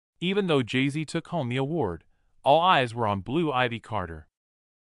Even though Jay-Z took home the award, all eyes were on Blue Ivy Carter,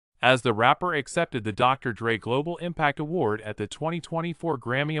 as the rapper accepted the Dr. Dre Global Impact Award at the 2024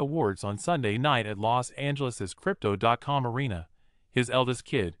 Grammy Awards on Sunday night at Los Angeles' Crypto.com Arena. His eldest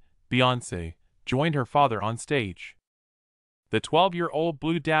kid, Beyoncé, joined her father on stage. The 12-year-old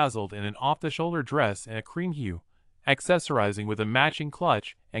Blue dazzled in an off-the-shoulder dress in a cream hue, accessorizing with a matching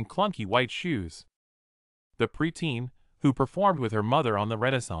clutch and clunky white shoes. The preteen, who performed with her mother on the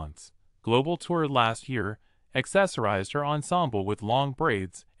Renaissance Global Tour last year, accessorized her ensemble with long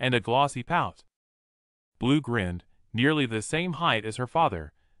braids and a glossy pout. Blue grinned, nearly the same height as her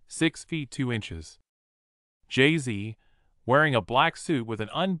father, 6 feet 2 inches. Jay-Z, wearing a black suit with an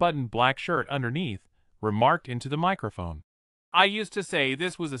unbuttoned black shirt underneath, remarked into the microphone, "I used to say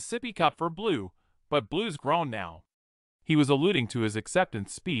this was a sippy cup for Blue, but Blue's grown now." He was alluding to his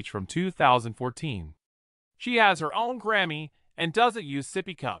acceptance speech from 2014. "She has her own Grammy and doesn't use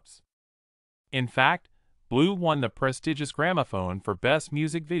sippy cups." In fact, Blue won the prestigious Gramophone for Best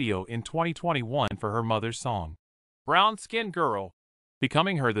Music Video in 2021 for her mother's song, Brown Skin Girl,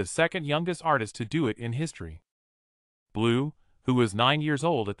 becoming her the second youngest artist to do it in history. Blue, who was 9 years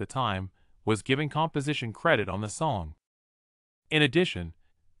old at the time, was given composition credit on the song. In addition,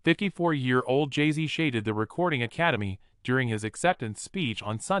 54-year-old Jay-Z shaded the Recording Academy during his acceptance speech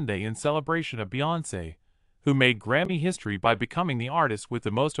on Sunday in celebration of Beyoncé, who made Grammy history by becoming the artist with the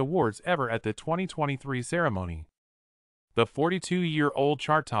most awards ever at the 2023 ceremony. The 42-year-old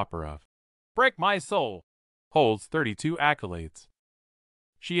chart topper of Break My Soul holds 32 accolades.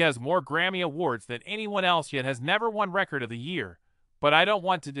 She has more Grammy Awards than anyone else yet has never won Record of the Year, but I don't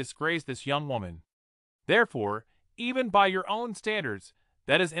want to disgrace this young woman. Therefore, even by your own standards,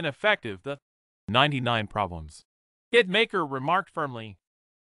 that is ineffective. The 99 Problems hitmaker remarked firmly.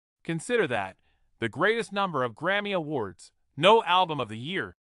 Consider that the greatest number of Grammy Awards, no album of the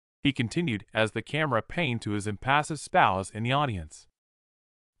year, he continued as the camera panned to his impassive spouse in the audience.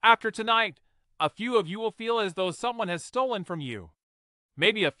 After tonight, a few of you will feel as though someone has stolen from you.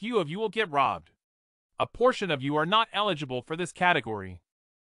 Maybe a few of you will get robbed. A portion of you are not eligible for this category.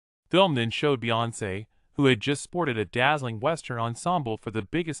 Film then showed Beyoncé, who had just sported a dazzling Western ensemble for the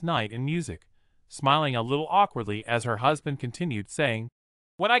biggest night in music, smiling a little awkwardly as her husband continued saying,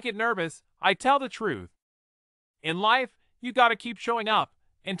 "When I get nervous, I tell the truth. In life, you gotta keep showing up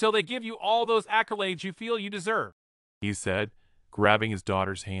until they give you all those accolades you feel you deserve," he said, grabbing his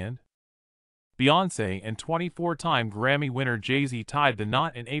daughter's hand. Beyoncé and 24-time Grammy winner Jay-Z tied the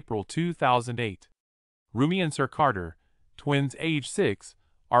knot in April 2008. Rumi and Sir Carter, twins age 6,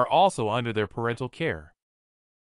 are also under their parental care.